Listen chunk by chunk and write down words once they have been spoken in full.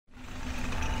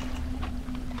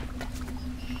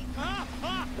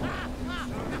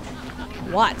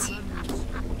What?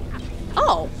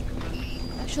 Oh!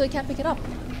 Actually, I can't pick it up.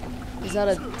 Is that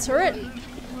a turret?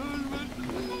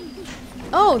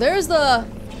 Oh, there's the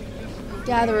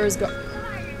Gatherer's Guard.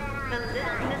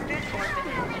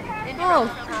 Oh,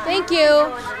 thank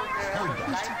you.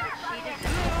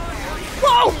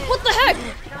 Whoa! What the heck?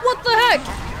 What the heck?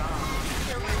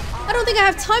 I don't think I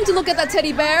have time to look at that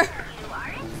teddy bear.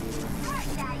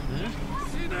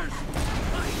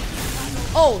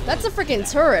 Oh, that's a freaking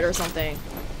turret or something.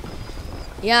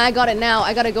 Yeah, I got it now.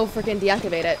 I gotta go freaking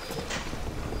deactivate it.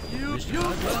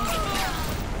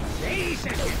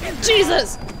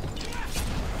 Jesus!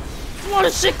 A lot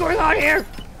of shit going on here!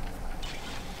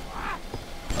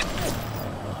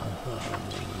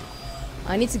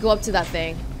 I need to go up to that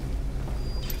thing.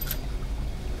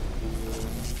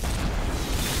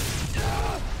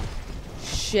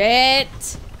 Shit!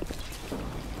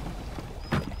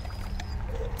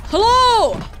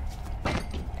 Hello!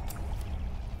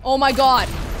 Oh my god.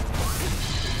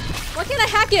 Why can't I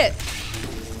hack it?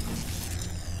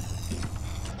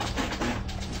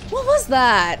 What was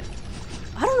that?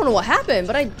 I don't know what happened,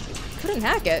 but I couldn't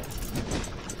hack it.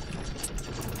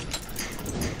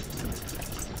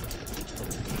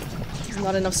 There's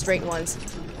not enough straight ones.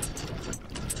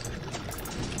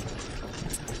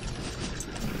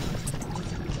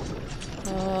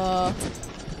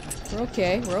 We're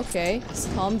okay, we're okay.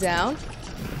 Just calm down.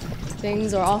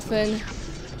 Things are often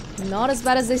not as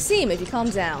bad as they seem if you calm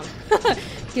down.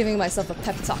 Giving myself a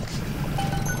pep talk.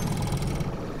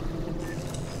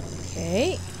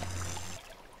 Okay.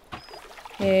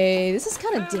 Hey, this is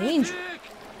kind of dangerous.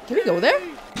 Can we go there?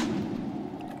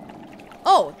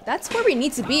 Oh, that's where we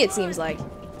need to be, it seems like.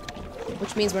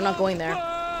 Which means we're not going there.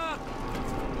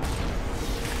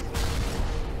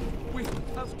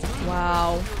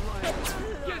 Wow.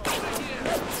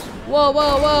 Whoa,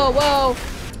 whoa, whoa, whoa.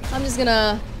 I'm just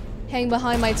gonna hang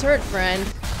behind my turret friend.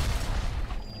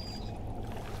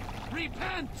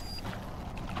 Repent!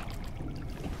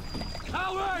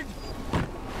 Coward!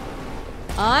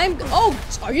 Oh,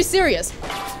 are you serious?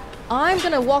 I'm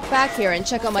gonna walk back here and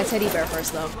check out my teddy bear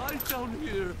first, though. Right down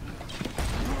here.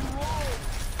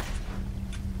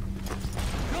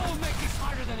 Go make this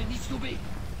harder than it needs to be.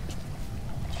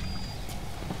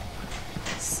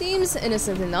 Seems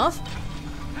innocent enough.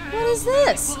 What is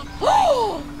this?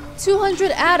 Oh!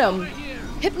 200 Atom.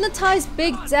 Hypnotized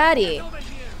Big Daddy.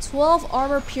 12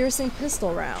 armor-piercing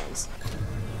pistol rounds.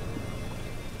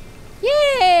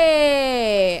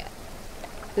 Yay!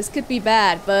 This could be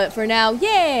bad, but for now,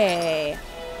 yay!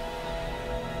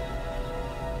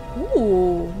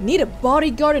 Ooh, need a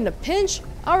bodyguard in a pinch?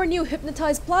 Our new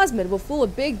hypnotized plasmid will fool a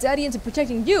Big Daddy into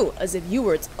protecting you as if you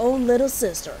were its own little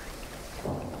sister.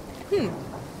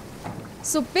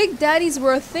 So Big Daddies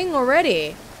were a thing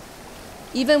already.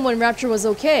 Even when Rapture was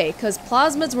okay, because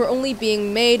plasmids were only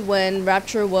being made when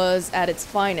Rapture was at its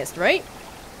finest, right?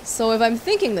 So if I'm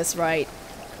thinking this right,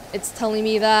 it's telling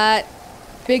me that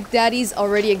Big Daddies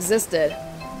already existed,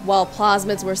 while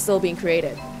plasmids were still being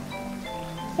created.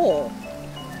 Oh.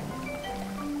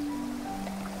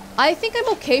 I think I'm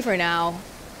okay for now.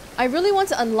 I really want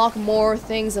to unlock more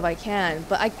things if I can,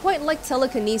 but I quite like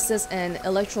telekinesis and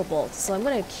electrobolt, so I'm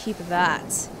gonna keep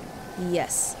that.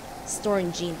 Yes. Store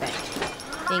in gene bank.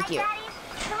 Thank you.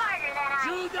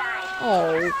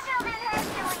 Oh.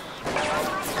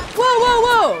 Whoa, whoa,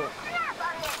 whoa!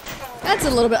 That's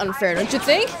a little bit unfair, don't you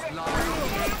think?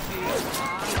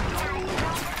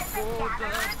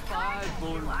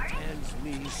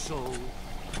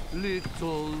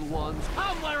 Little ones,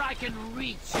 come where I can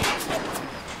reach you.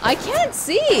 I can't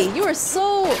see! You are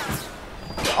so...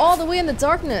 You're all the way in the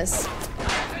darkness.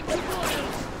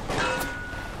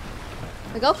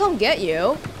 Like, I'll come get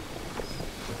you.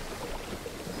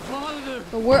 Father,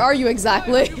 but where are you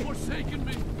exactly?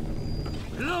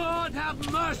 Lord,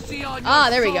 have mercy on Ah,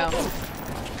 there we go.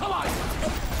 Come on.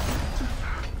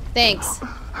 Thanks.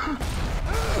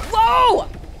 Whoa!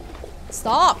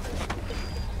 Stop!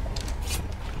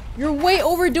 You're way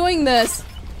overdoing this.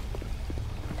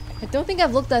 I don't think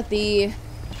I've looked at the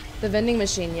vending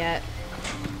machine yet.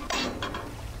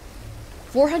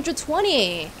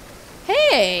 420.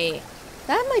 Hey,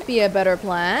 that might be a better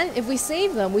plan. If we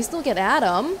save them, we still get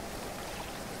Atom.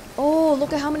 Oh,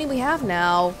 look at how many we have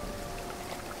now.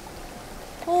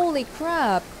 Holy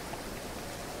crap.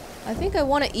 I think I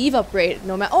want to Eve upgrade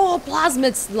no matter. Oh,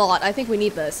 plasmid slot. I think we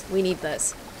need this. We need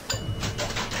this.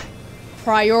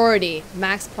 Priority.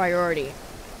 Max priority.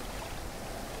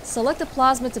 Select a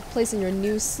plasmid to place in your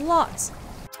new slot.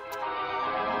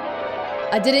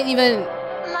 I didn't even...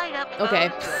 Light up okay.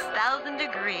 to 1,000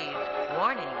 degrees.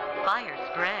 Warning, fire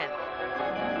spread.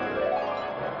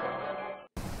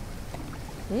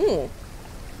 Ooh.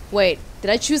 Wait, did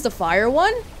I choose the fire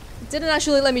one? It didn't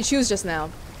actually let me choose just now.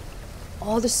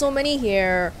 Oh, there's so many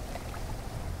here.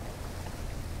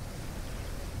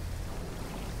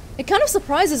 It kind of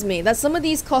surprises me that some of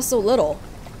these cost so little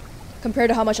compared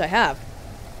to how much I have.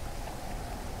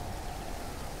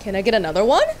 Can I get another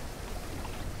one?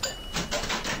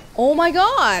 Oh my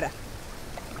god!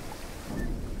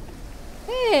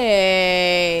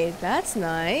 Hey, that's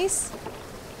nice.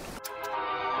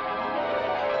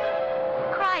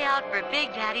 Cry out for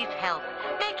Big Daddy's help.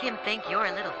 Make him think you're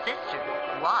a little sister.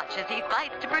 Watch as he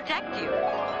fights to protect you.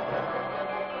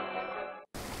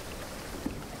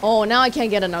 Oh, now I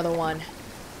can't get another one.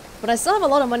 But I still have a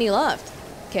lot of money left.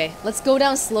 Okay, let's go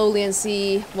down slowly and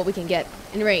see what we can get.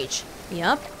 Enrage.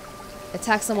 Yup.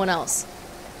 Attack someone else.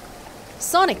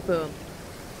 Sonic Boom.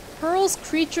 Hurls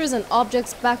creatures and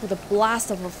objects back with a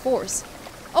blast of a force.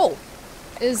 Oh,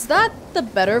 is that the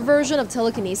better version of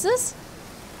telekinesis?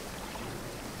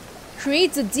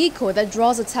 Creates a decoy that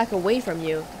draws attack away from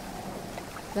you.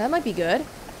 That might be good.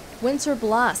 Winter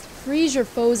Blast. Freeze your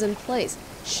foes in place.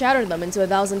 Shatter them into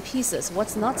 1,000 pieces.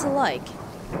 What's not to like?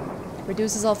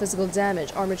 Reduces all physical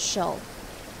damage. Armored Shell.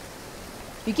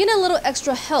 You gain a little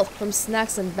extra health from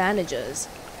snacks and bandages.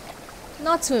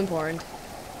 Not too important.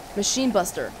 Machine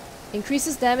Buster.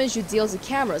 Increases damage you deal to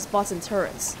cameras, bots, and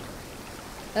turrets.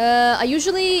 I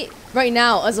usually,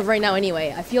 as of right now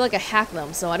anyway, I feel like I hack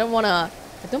them, so I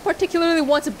don't particularly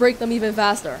want to break them even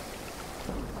faster.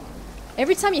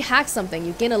 Every time you hack something,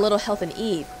 you gain a little health and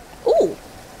Eve. Ooh!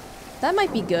 That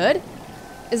might be good.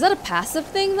 Is that a passive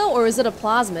thing though, or is it a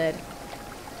plasmid?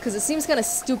 Because it seems kind of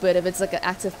stupid if it's like an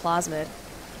active plasmid.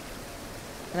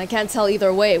 And I can't tell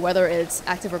either way whether it's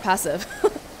active or passive.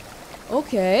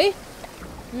 Okay.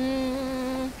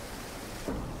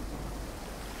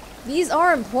 These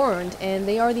are important, and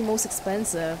they are the most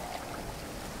expensive.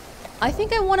 I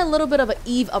think I want a little bit of an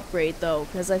Eve upgrade though,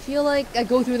 because I feel like I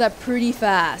go through that pretty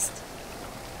fast.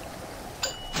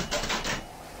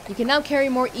 You can now carry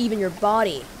more Eve in your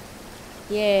body.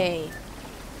 Yay.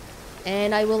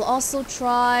 And I will also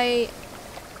try...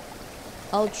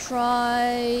 I'll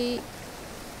try...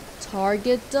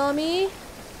 Target dummy?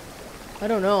 I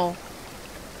don't know.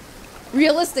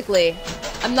 Realistically,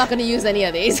 I'm not gonna use any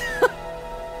of these.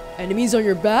 Enemies on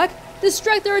your back?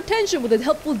 Distract their attention with a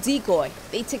helpful decoy.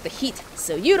 They take the heat,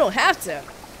 so you don't have to.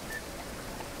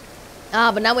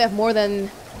 Ah, but now we have more than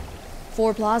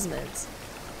 4 plasmids.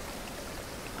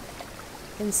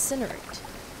 Incinerate.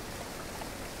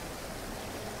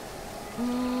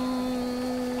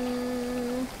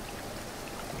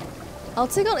 I'll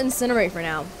take out Incinerate for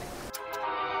now.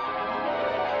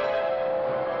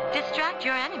 Distract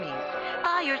your enemies.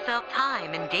 Buy yourself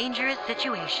time in dangerous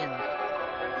situations.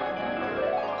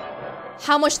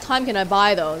 How much time can I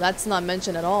buy though? That's not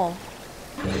mentioned at all.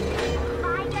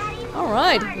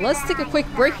 Alright, let's take a quick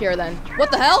break here then.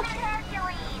 What the hell?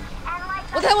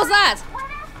 What the hell was that?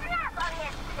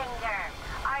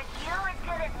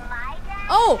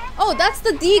 Oh, that's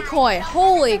the decoy.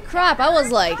 Holy crap, I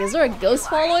was like, is there a ghost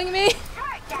following me?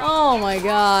 Oh my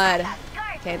god.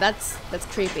 Okay, that's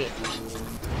creepy.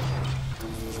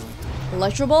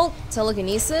 Electrobolt,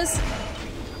 telekinesis,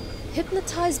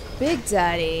 hypnotize Big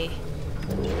Daddy,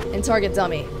 and target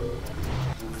dummy.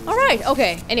 Alright,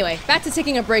 okay, anyway, back to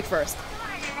taking a break first.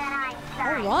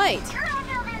 Alright.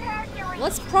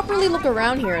 Let's properly look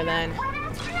around here then.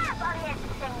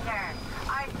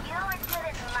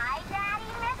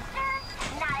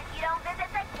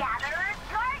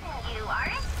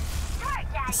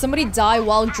 Did somebody die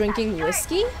while drinking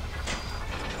whiskey?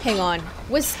 Hang on.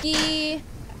 Whiskey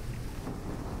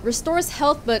restores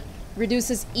health but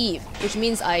reduces Eve, which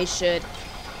means I should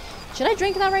I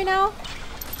drink that right now?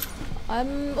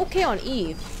 I'm okay on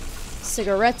Eve.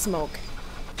 Cigarette smoke.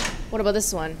 What about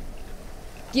this one?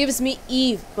 Gives me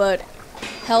Eve but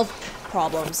health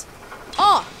problems.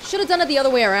 Oh, should have done it the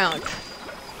other way around.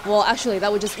 Well, actually,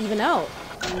 that would just even out.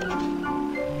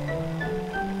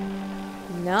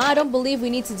 Nah, I don't believe we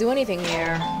need to do anything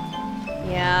here.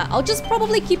 Yeah, I'll just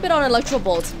probably keep it on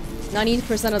Electrobolt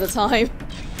 90% of the time.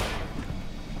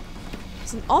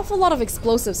 There's an awful lot of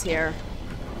explosives here.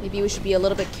 Maybe we should be a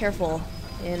little bit careful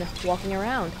in walking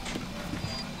around.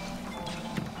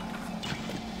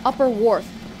 Upper Wharf,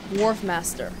 Wharf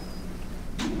Master.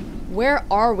 Where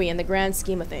are we in the grand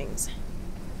scheme of things?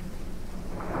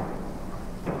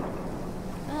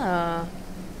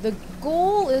 The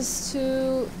goal is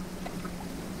to...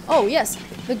 Oh, yes.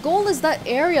 The goal is that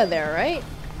area there, right?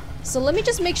 So let me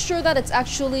just make sure that it's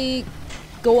actually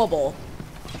goable.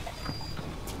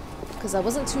 Because I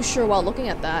wasn't too sure while looking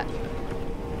at that.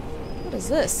 What is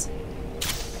this?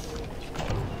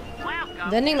 Welcome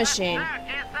Vending machine.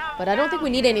 But I don't think we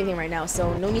need anything right now,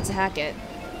 so no need to hack it.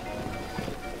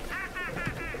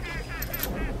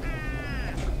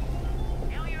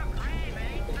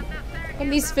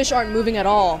 And these fish aren't moving at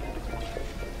all.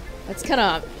 That's kind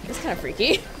of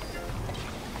freaky.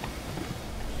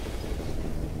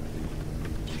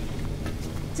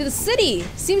 See, the city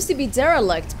seems to be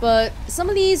derelict, but some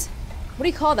of these, what do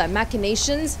you call that,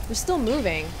 machinations, they're still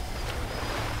moving.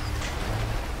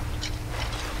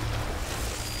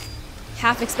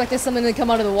 Half expected something to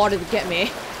come out of the water to get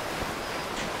me.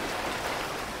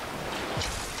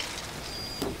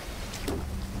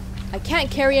 I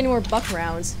can't carry any more buck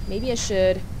rounds. Maybe I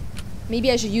should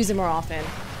use it more often.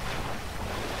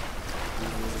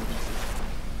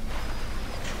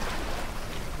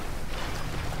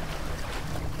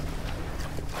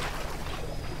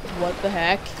 What the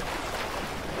heck?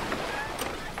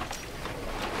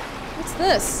 What's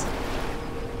this?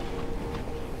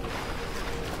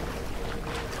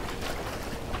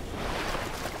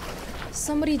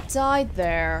 Somebody died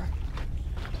there.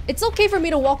 It's okay for me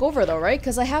to walk over though, right?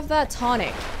 Because I have that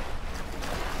tonic.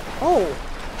 Oh.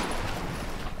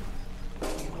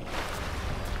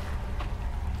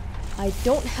 I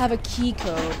don't have a key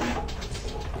code.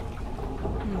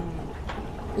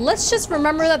 Let's just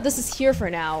remember that this is here for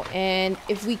now, and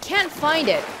if we can't find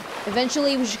it,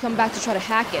 eventually we should come back to try to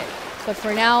hack it. But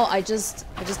for now, I just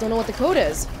don't know what the code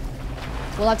is.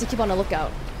 We'll have to keep on the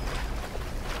lookout.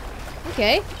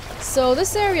 Okay, so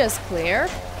this area is clear.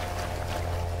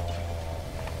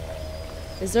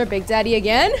 Is there Big Daddy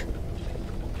again?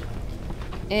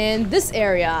 And this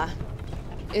area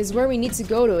is where we need to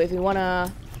go to if we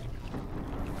wanna...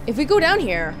 If we go down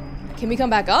here, can we come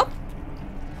back up?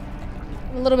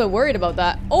 I'm a little bit worried about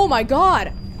that. Oh my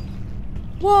god!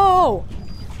 Whoa!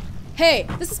 Hey,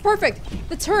 this is perfect!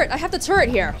 The turret! I have the turret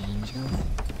here!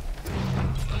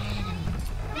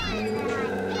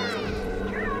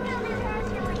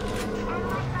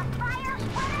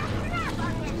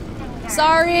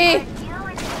 Sorry!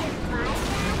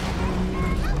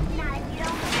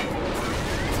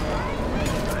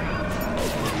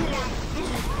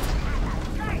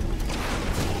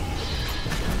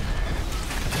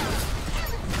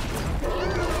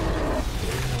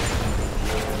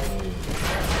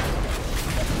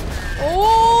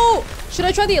 Oh! Should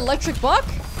I try the electric buck?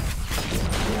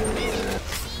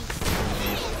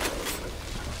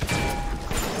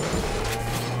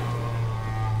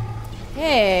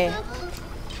 Hey.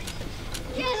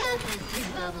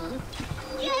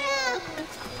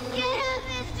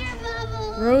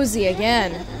 Rosie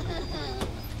again.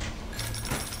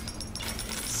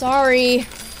 Sorry.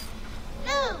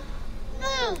 No,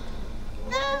 no,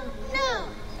 no, no.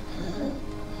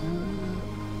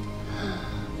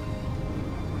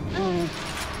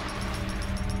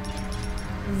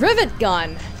 Rivet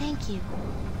gun. Thank you.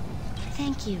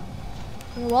 Thank you.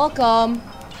 You're welcome.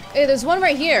 Hey, there's one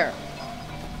right here.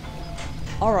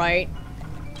 Alright.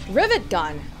 Rivet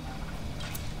gun.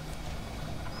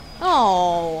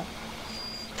 Oh.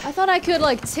 I thought I could,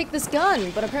 like, take this gun,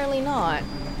 but apparently not.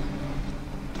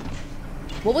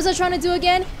 What was I trying to do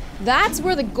again? That's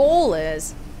where the goal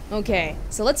is. Okay,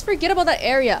 so let's forget about that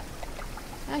area.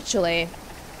 Actually.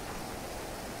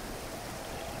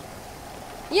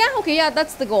 Yeah, okay, yeah,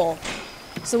 that's the goal.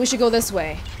 So we should go this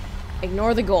way.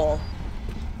 Ignore the goal.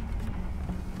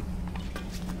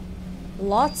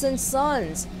 Lots and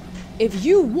sons. If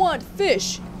you want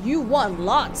fish, you want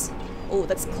lots. Oh,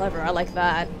 that's clever. I like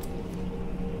that.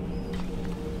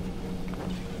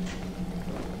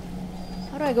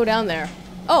 How do I go down there?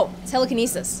 Oh,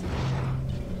 telekinesis.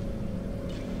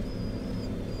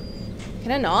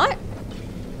 Can I not?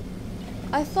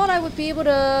 I thought I would be able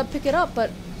to pick it up,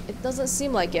 but it doesn't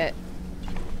seem like it.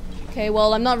 Okay,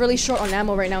 well, I'm not really short on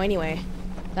ammo right now anyway.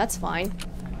 That's fine.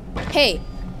 Hey,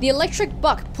 the electric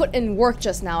buck put in work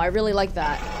just now. I really like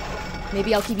that.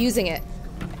 Maybe I'll keep using it.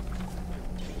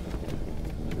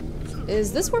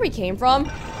 Is this where we came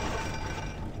from?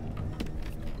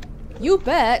 You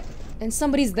bet. And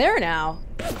somebody's there now.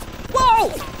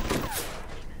 Whoa!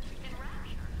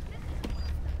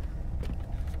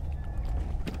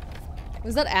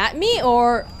 Was that at me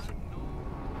or...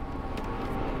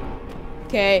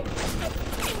 Okay.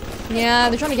 Yeah,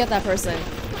 they're trying to get that person.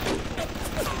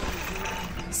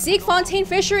 Seek Fontaine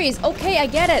Fisheries. Okay, I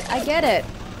get it. I get it.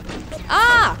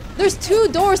 Ah! There's 2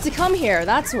 doors to come here.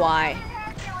 That's why.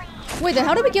 Wait, then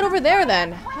how do we get over there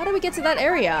then? How do we get to that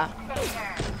area?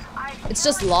 It's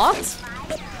just locked?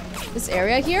 This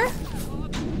area here?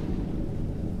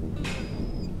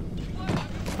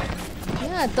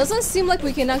 Yeah, it doesn't seem like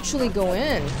we can actually go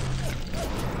in.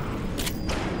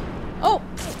 Oh!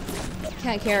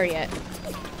 Can't carry it.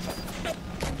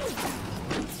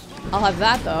 I'll have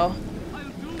that though.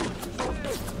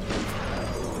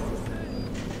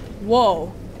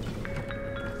 Whoa.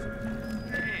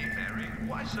 Hey, Mary,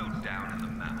 why so down in the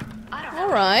mouth? I don't know.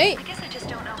 Alright. I guess I just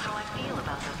don't know how I feel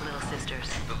about those little sisters.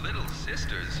 The Little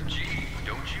Sisters, gee,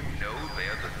 don't you know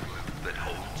they're the glue that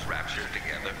holds Rapture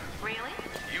together? Really?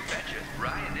 You betcha.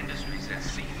 Ryan Industries has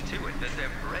seen to it that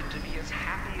they're bred to be as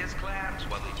happy as clams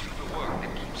while they do the work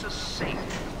that keeps us safe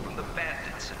from the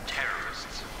bandits and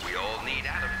terrorists. We all need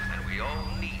Adam, and we all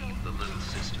need the Little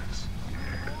Sisters.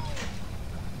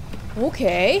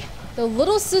 Okay. The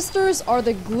Little Sisters are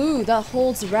the glue that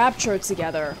holds Rapture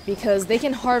together because they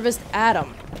can harvest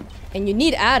Adam. And you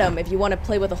need Adam if you want to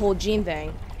play with the whole gene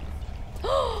thing.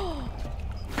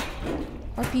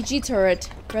 RPG turret.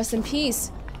 Rest in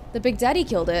peace. The Big Daddy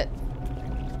killed it.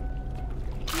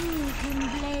 You can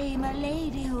blame a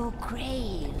lady who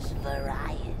craves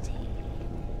variety.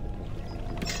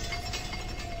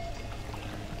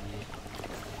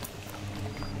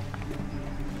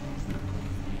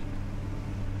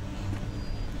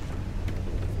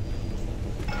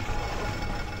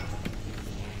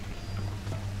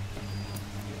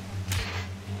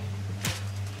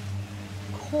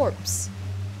 Corpse.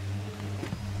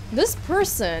 This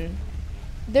person,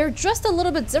 they're dressed a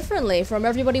little bit differently from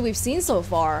everybody we've seen so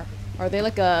far. Are they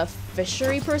like a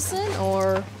fishery person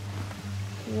or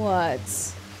what?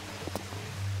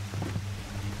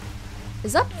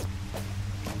 Is that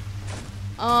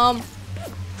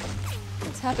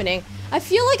what's happening? I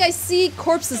feel like I see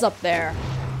corpses up there.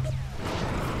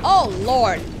 Oh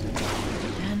Lord.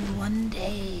 And one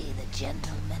day the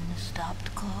gentleman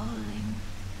stopped calling.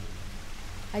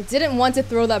 I didn't want to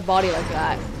throw that body like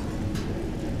that.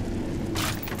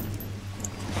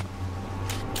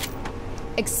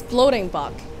 Exploding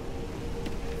buck.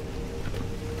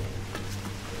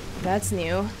 That's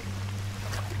new.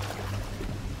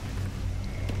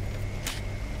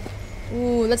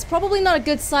 Ooh, that's probably not a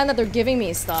good sign that they're giving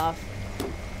me stuff.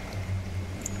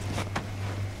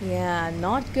 Yeah,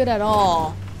 not good at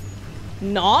all.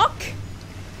 Knock?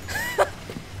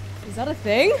 Is that a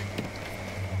thing?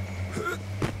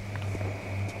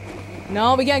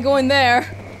 No, we can't go in there.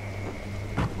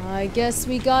 I guess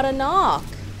we gotta knock.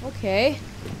 Okay.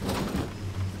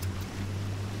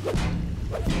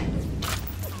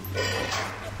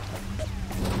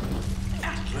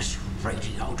 Atlas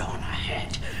radioed on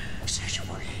ahead. Says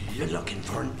you're looking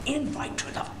for an invite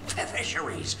to the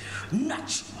Fisheries.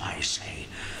 Nuts, I say.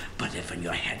 But if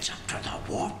your head's up to the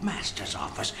Warp Master's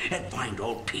office and find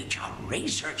old Peach a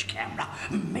research camera,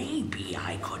 maybe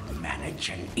I could manage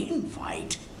an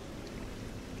invite.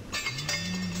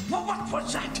 What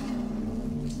was that?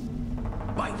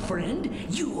 My friend,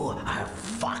 you are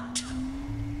fucked.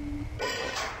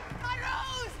 My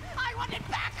rose! I want it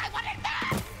back! I want it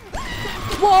back!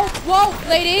 Whoa, whoa,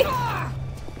 lady!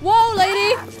 Whoa,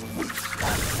 lady!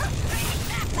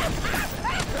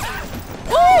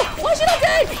 Oh, why should I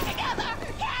dead? Together!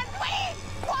 Can't we?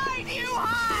 Why do you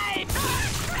hide?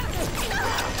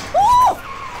 Oh!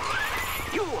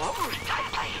 You hold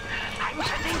tightly. I'm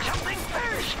sending something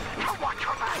first. Now watch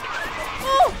your back.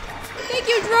 Oh! Thank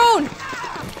you, drone!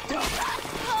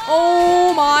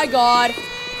 Oh my god.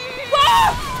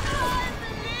 Ah!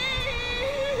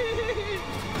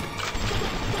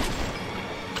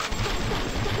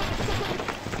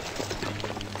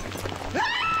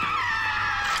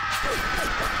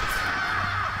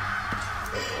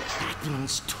 That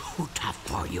one's too tough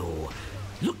for you.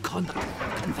 Look on the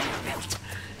conveyor belt.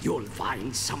 You'll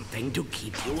find something to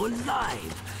keep you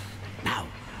alive. Now,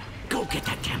 go get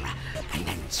that camera, and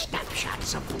then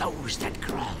snapshots of those that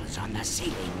crawls on the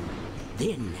ceiling.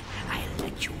 Then I'll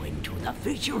let you into the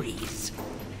Fisheries.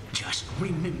 Just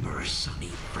remember, sonny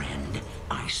friend,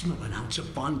 I smell an ounce of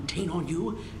Fontaine on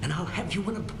you, and I'll have you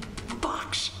in a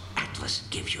box. Atlas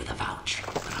gives you the vouch,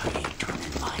 but I ain't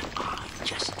turning my eye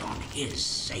just on his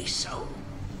say-so.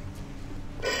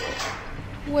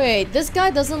 Wait, this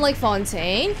guy doesn't like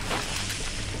Fontaine?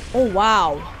 Oh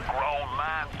wow. Grown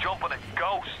man jumping at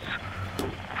ghosts.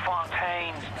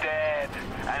 Fontaine's dead,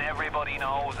 and everybody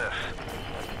knows it.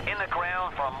 In the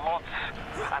ground for months,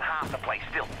 and half the place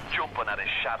still jumping at his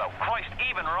shadow. Christ,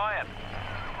 even Ryan.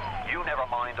 You never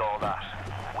mind all that.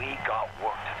 We got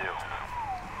work to do.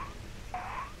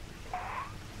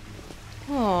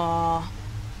 Aww.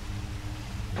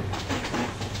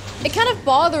 It kind of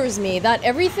bothers me that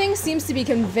everything seems to be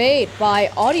conveyed by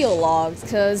audio logs,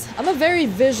 because I'm a very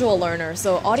visual learner,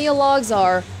 so audio logs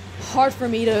are hard for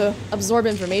me to absorb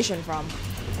information from.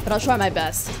 But I'll try my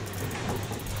best.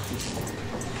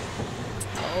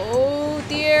 Oh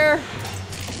dear.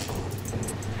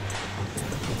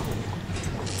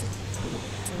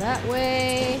 That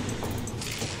way.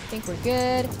 think we're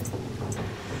good.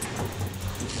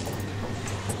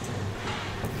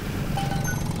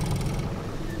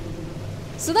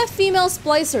 So that female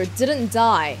splicer didn't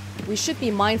die. We should be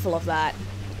mindful of that.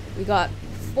 We got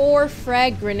 4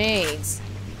 frag grenades.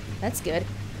 That's good.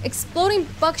 Exploding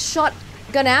buckshot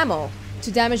gun ammo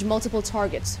to damage multiple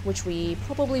targets, which we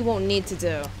probably won't need to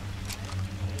do.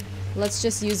 Let's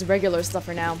just use regular stuff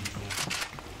for now.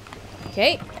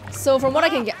 Okay, so from what I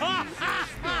can get...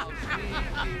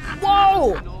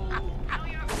 Whoa!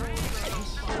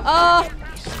 I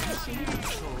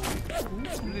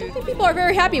think people are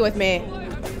very happy with me.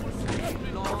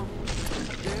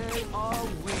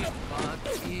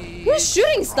 Who's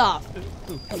shooting stuff?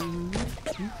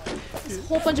 There's a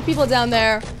whole bunch of people down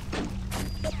there.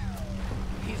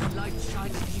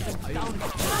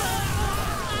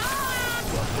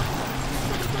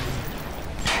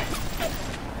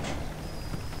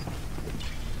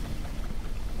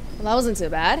 Well, that wasn't too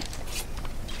bad.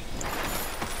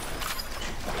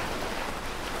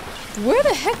 Where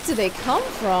the heck do they come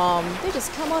from? They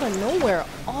just come out of nowhere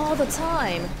all the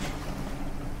time.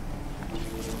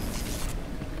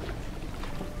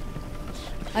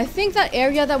 I think that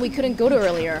area that we couldn't go to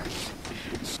earlier.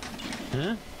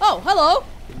 Huh? Oh, hello!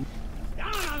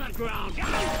 Down on the ground! Seems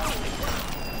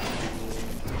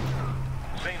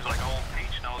like old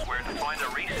Peach knows where to find a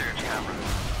research camera.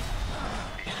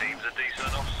 He seems a decent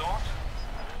enough sort.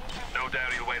 No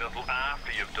doubt he'll wait until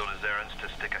after you've done his errands to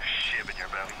stick a shiv in your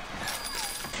belly.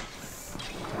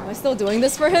 Am I still doing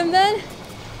this for him then?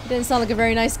 He didn't sound like a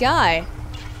very nice guy.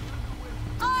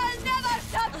 I'll never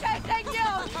stop chasing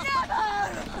you! Never!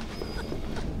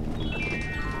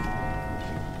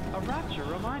 A rapture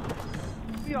reminder.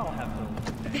 We all have those.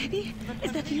 Baby,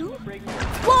 is that you?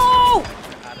 Whoa!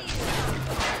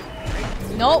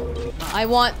 Nope. I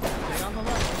want... Stay on the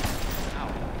level.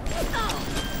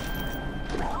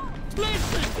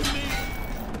 Listen to me!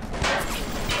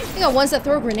 I got ones that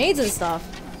throw grenades and stuff.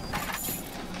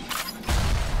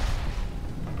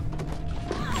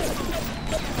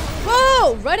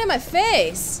 Whoa! Right in my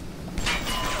face!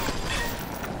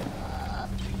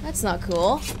 That's not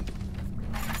cool.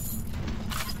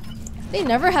 They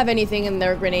never have anything in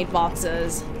their grenade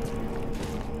boxes.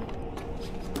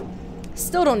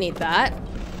 Still don't need that.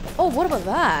 Oh, what about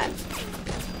that?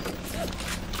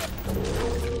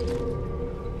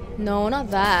 No, not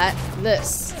that.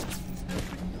 This.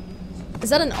 Is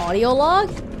that an audio log?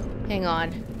 Hang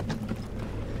on.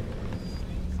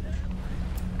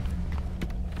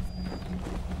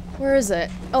 Where is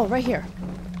it? Oh, right here.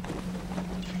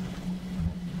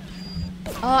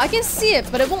 I can see it,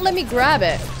 but it won't let me grab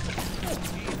it.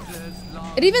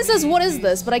 It even says, "What is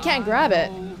this?" but I can't grab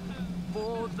it.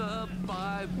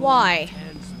 Why?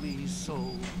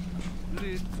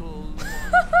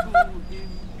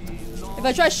 If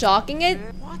I try shocking it,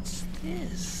 What's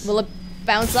this? will it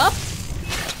bounce up?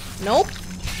 Nope.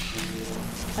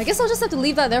 I guess I'll just have to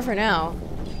leave that there for now.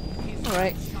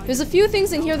 Alright. There's a few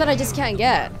things in here that I just can't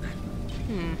get.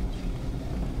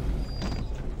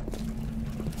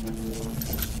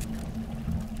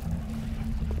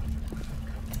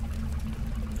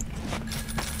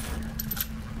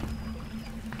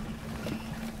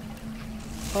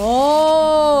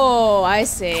 Oh, I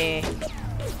see.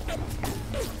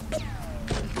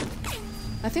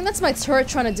 I think that's my turret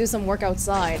trying to do some work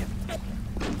outside.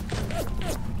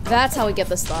 That's how we get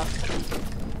this stuff.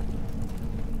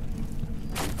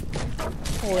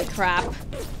 Holy crap.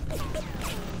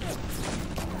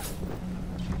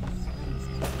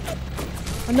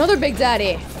 Another Big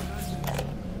Daddy.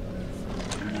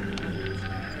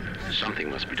 Something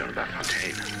must be done about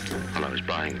Fontaine. While I was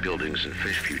buying buildings and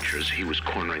fish futures, he was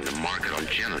cornering the market on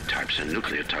genotypes and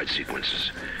nucleotide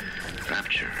sequences.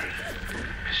 Rapture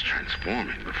is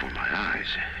transforming before my eyes.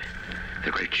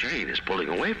 The great chain is pulling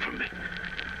away from me.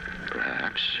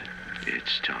 Perhaps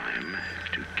it's time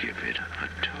to give it a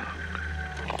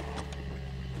tug.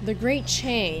 The Great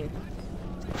Chain.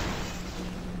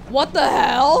 What the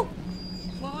hell?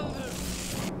 Father,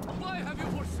 why have you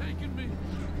forsaken me?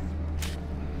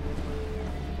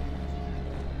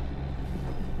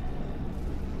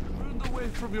 Turned away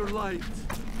from your light.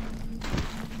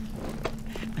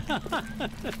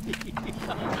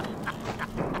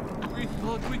 We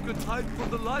thought we could hide from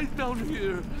the light down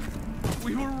here.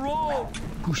 We were wrong.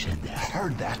 Who said that?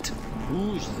 Heard that?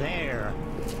 Who's there?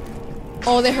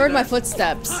 Oh, they heard my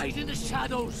footsteps. Hide in the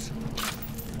shadows.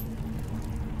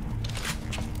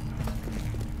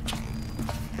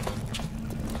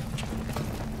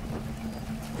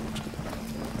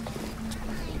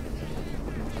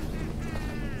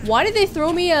 Why did they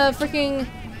throw me a freaking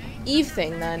Eve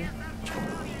thing then?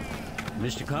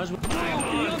 Mr. Cosmo?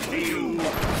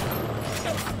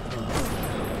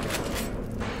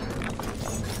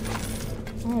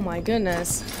 Oh my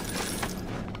goodness.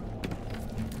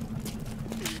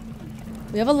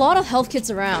 We have a lot of health kits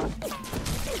around.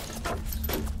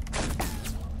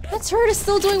 That turret is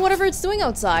still doing whatever it's doing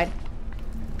outside.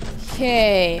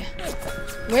 Okay.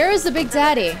 Where is the Big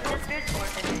Daddy?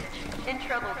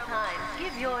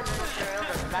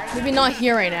 Maybe not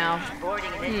here right now.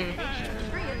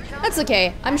 That's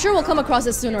okay. I'm sure we'll come across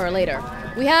it sooner or later.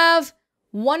 We have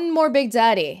one more Big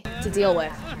Daddy to deal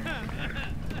with.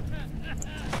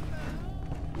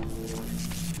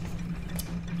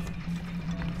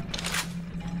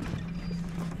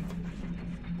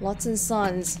 Lots and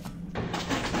Sons.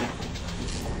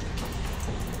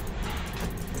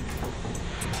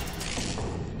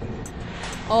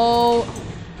 Oh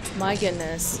my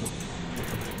goodness.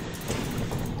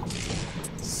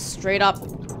 Straight up.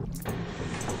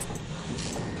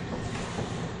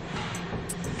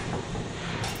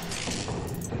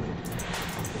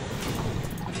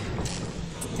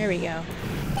 There we go.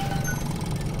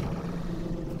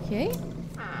 Okay.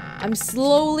 I'm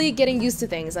slowly getting used to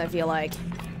things, I feel like.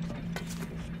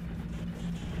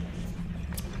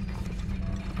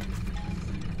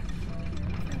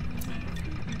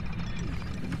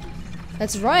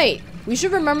 That's right. We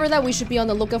should remember that we should be on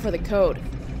the lookout for the code.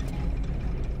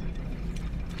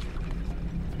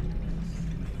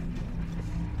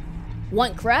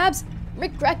 Want crabs?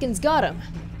 McCracken's got 'em.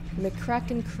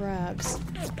 McCracken crabs.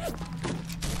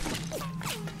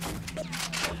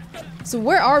 So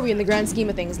where are we in the grand scheme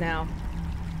of things now?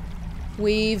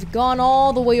 We've gone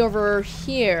all the way over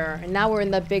here, and now we're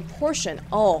in that big portion.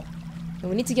 Oh,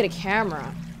 and we need to get a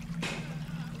camera.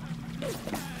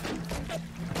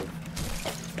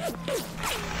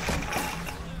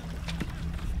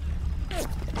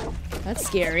 That's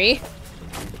scary.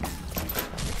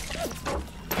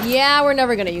 Yeah, we're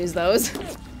never gonna use those.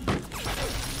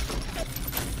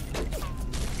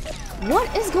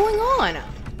 What is going on?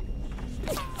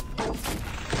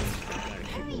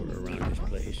 Around this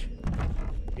place.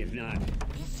 If not,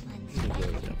 we'll go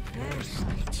to the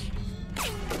parasites.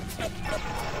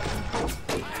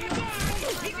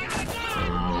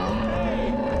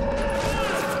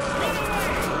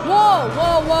 Whoa,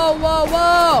 whoa, whoa, whoa,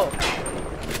 whoa!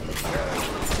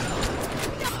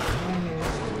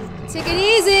 Take it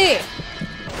easy!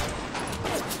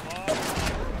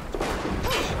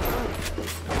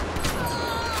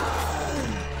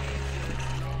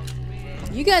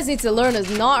 You guys need to learn to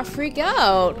not freak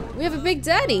out. We have a Big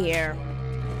Daddy here.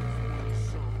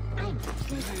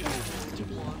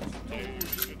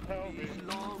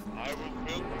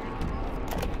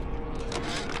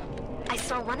 I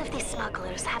saw one of the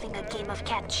smugglers having a game of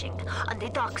catching on the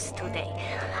docks today.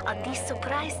 And this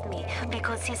surprised me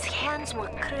because his hands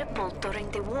were crippled during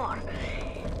the war.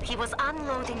 He was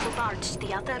unloading the barge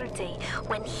the other day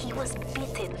when he was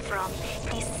bitten from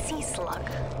the sea slug.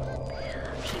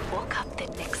 He woke up the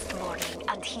next morning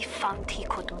and he found he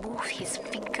could move his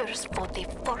fingers for the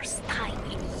first time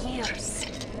in years.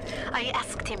 I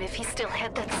asked him if he still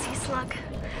had that sea slug.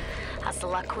 As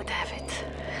luck would have it,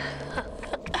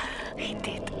 he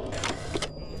did.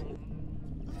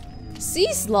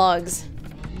 Sea slugs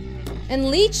and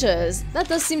leeches. That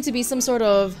does seem to be some sort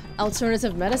of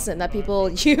alternative medicine that people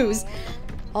use.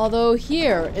 Although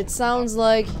here, it sounds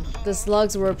like the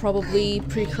slugs were probably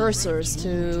precursors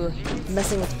to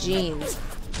messing with genes.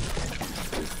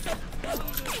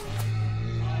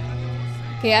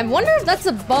 Okay, I wonder if that's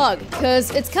a bug,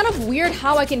 because it's kind of weird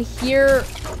how I can hear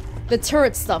the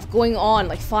turret stuff going on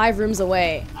like 5 rooms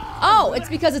away. Oh, it's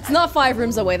because it's not 5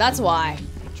 rooms away, that's why.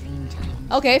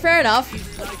 Okay, fair enough.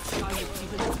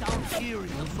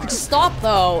 Just stop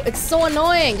though, it's so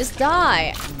annoying, just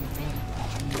die.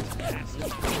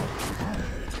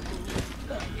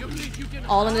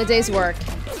 All in a day's work.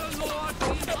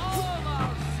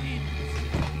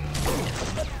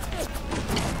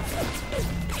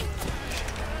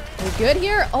 We good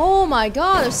here? Oh my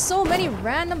god, there's so many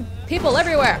random people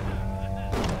everywhere.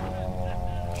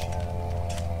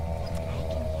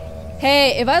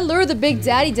 Hey, if I lure the Big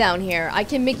Daddy down here, I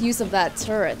can make use of that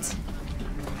turret.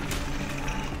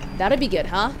 That'd be good,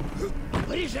 huh?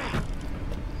 What is that?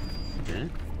 Huh?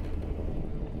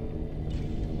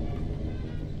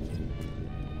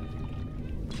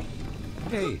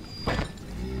 Hey.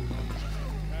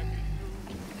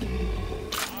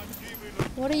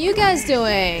 What are you guys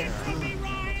doing?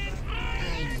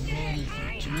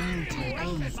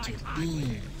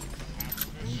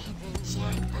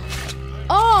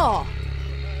 Oh!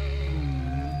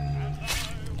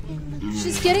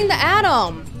 She's getting the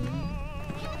atom.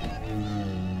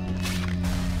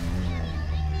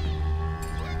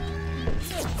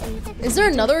 Is there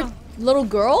another little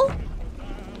girl?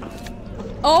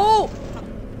 Oh!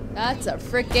 That's a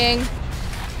freaking...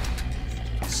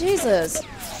 Jesus.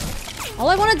 All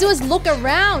I want to do is look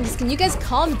around. Can you guys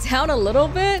calm down a little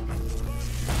bit?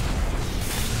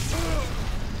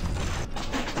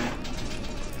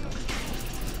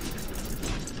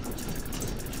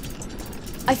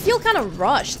 I feel kind of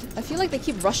rushed. I feel like they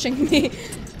keep rushing me.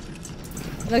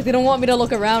 Like they don't want me to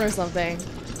look around or something.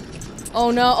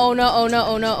 Oh no, oh no, oh no,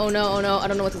 oh no, oh no, oh no. I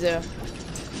don't know what to do.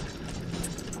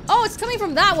 Oh, it's coming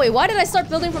from that way. Why did I start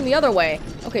building from the other way?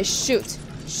 Okay, shoot.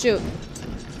 Shoot.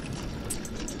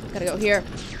 Gotta go here.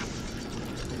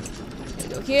 Gotta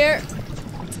go here.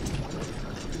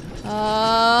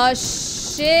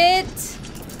 Shit.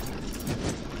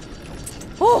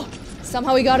 Oh,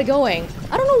 somehow we got it going.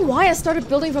 I don't know why I started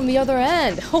building from the other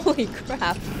end. Holy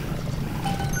crap.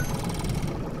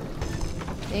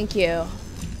 Thank you.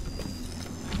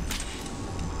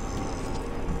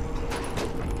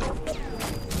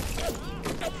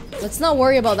 Let's not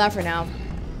worry about that for now.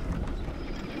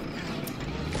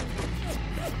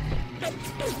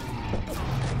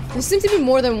 There seems to be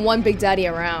more than one Big Daddy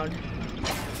around.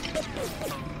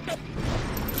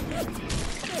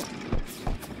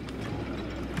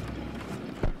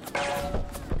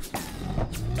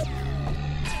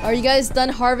 Are you guys done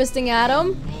harvesting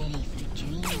Adam?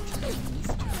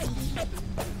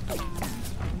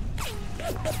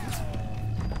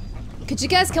 Could you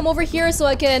guys come over here so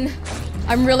I can...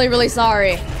 I'm really, really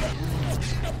sorry.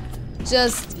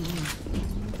 Just...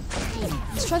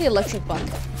 Let's try the electric buck.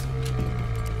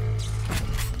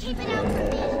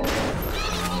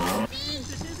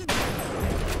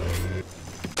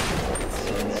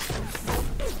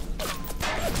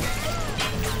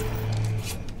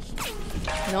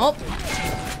 Nope.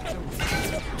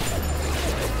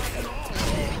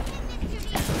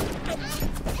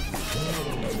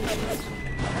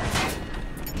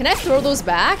 Can I throw those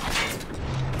back?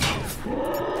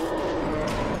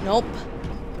 Nope.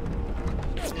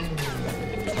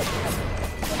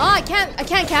 Ah, I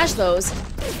can't catch those.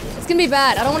 It's gonna be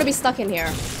bad. I don't want to be stuck in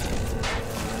here.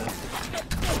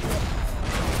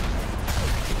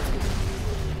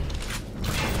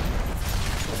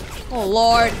 Oh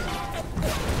Lord.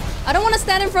 I don't want to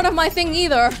stand in front of my thing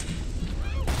either.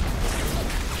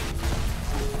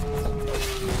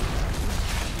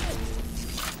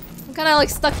 I'm kind of like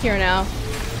stuck here now.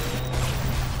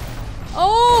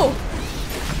 Oh!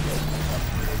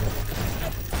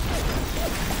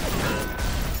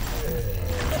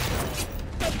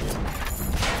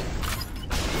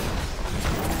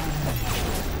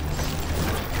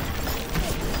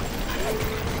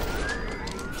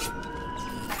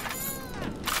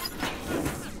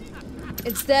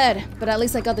 It's dead, but at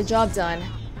least I got the job done.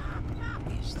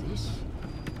 Is this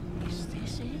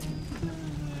it?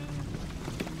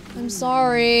 I'm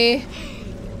sorry.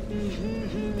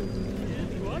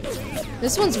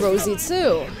 This one's rosy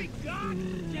too.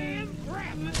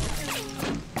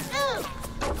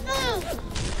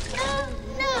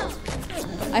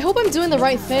 I hope I'm doing the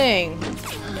right thing.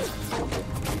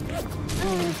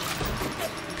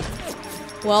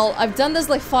 Well, I've done this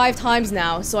like 5 times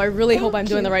now, so I really hope I'm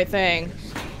doing the right thing.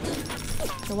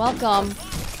 You're welcome.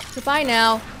 Goodbye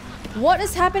now. What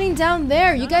is happening down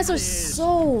there? You guys are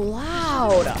so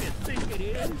loud.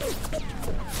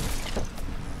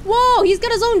 Whoa, he's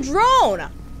got his own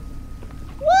drone.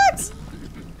 What?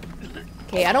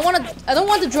 Okay, I don't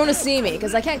want the drone to see me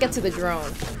because I can't get to the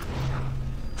drone.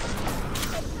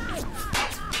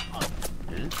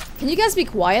 Can you guys be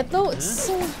quiet though? It's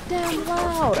so damn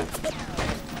loud.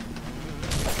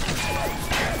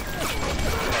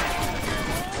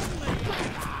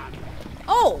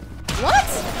 Oh, what?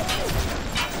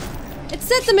 It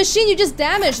said the machine you just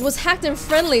damaged was hacked and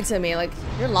friendly to me. Like,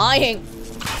 you're lying.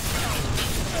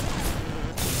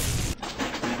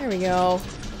 There we go.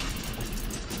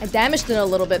 I damaged it a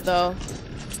little bit though.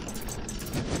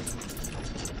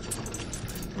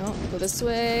 No, go this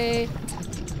way.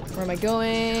 Where am I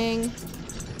going?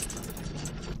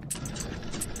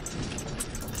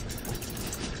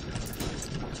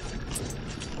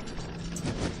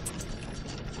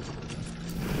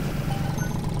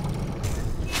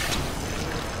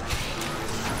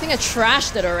 I think I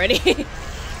trashed it already.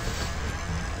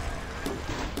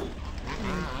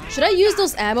 Should I use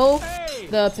those ammo?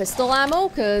 The pistol ammo?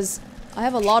 Because I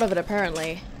have a lot of it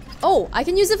apparently. Oh, I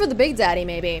can use it for the Big Daddy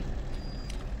maybe.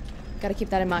 Gotta keep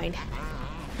that in mind.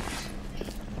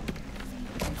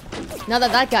 Now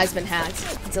that that guy's been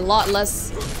hacked, it's a lot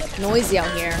less noisy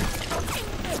out here.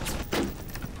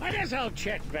 I guess I'll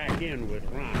check back in with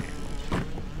Ryan.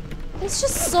 It's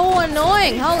just so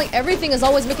annoying how like everything is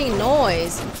always making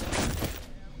noise.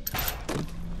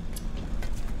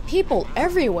 people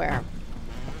everywhere.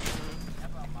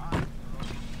 I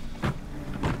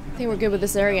think we're good with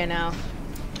this area now.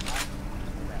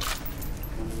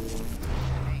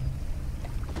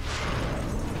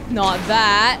 Not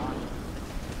that.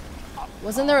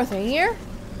 Wasn't there a thing here?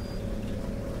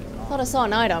 I thought I saw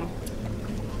an item.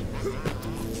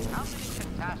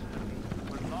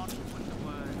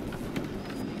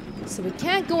 So we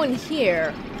can't go in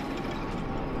here.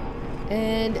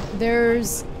 And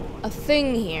there's a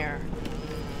thing here.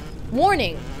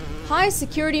 Warning! High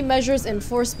security measures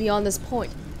enforced beyond this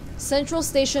point. Central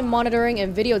station monitoring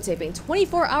and videotaping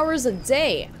 24 hours a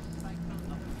day.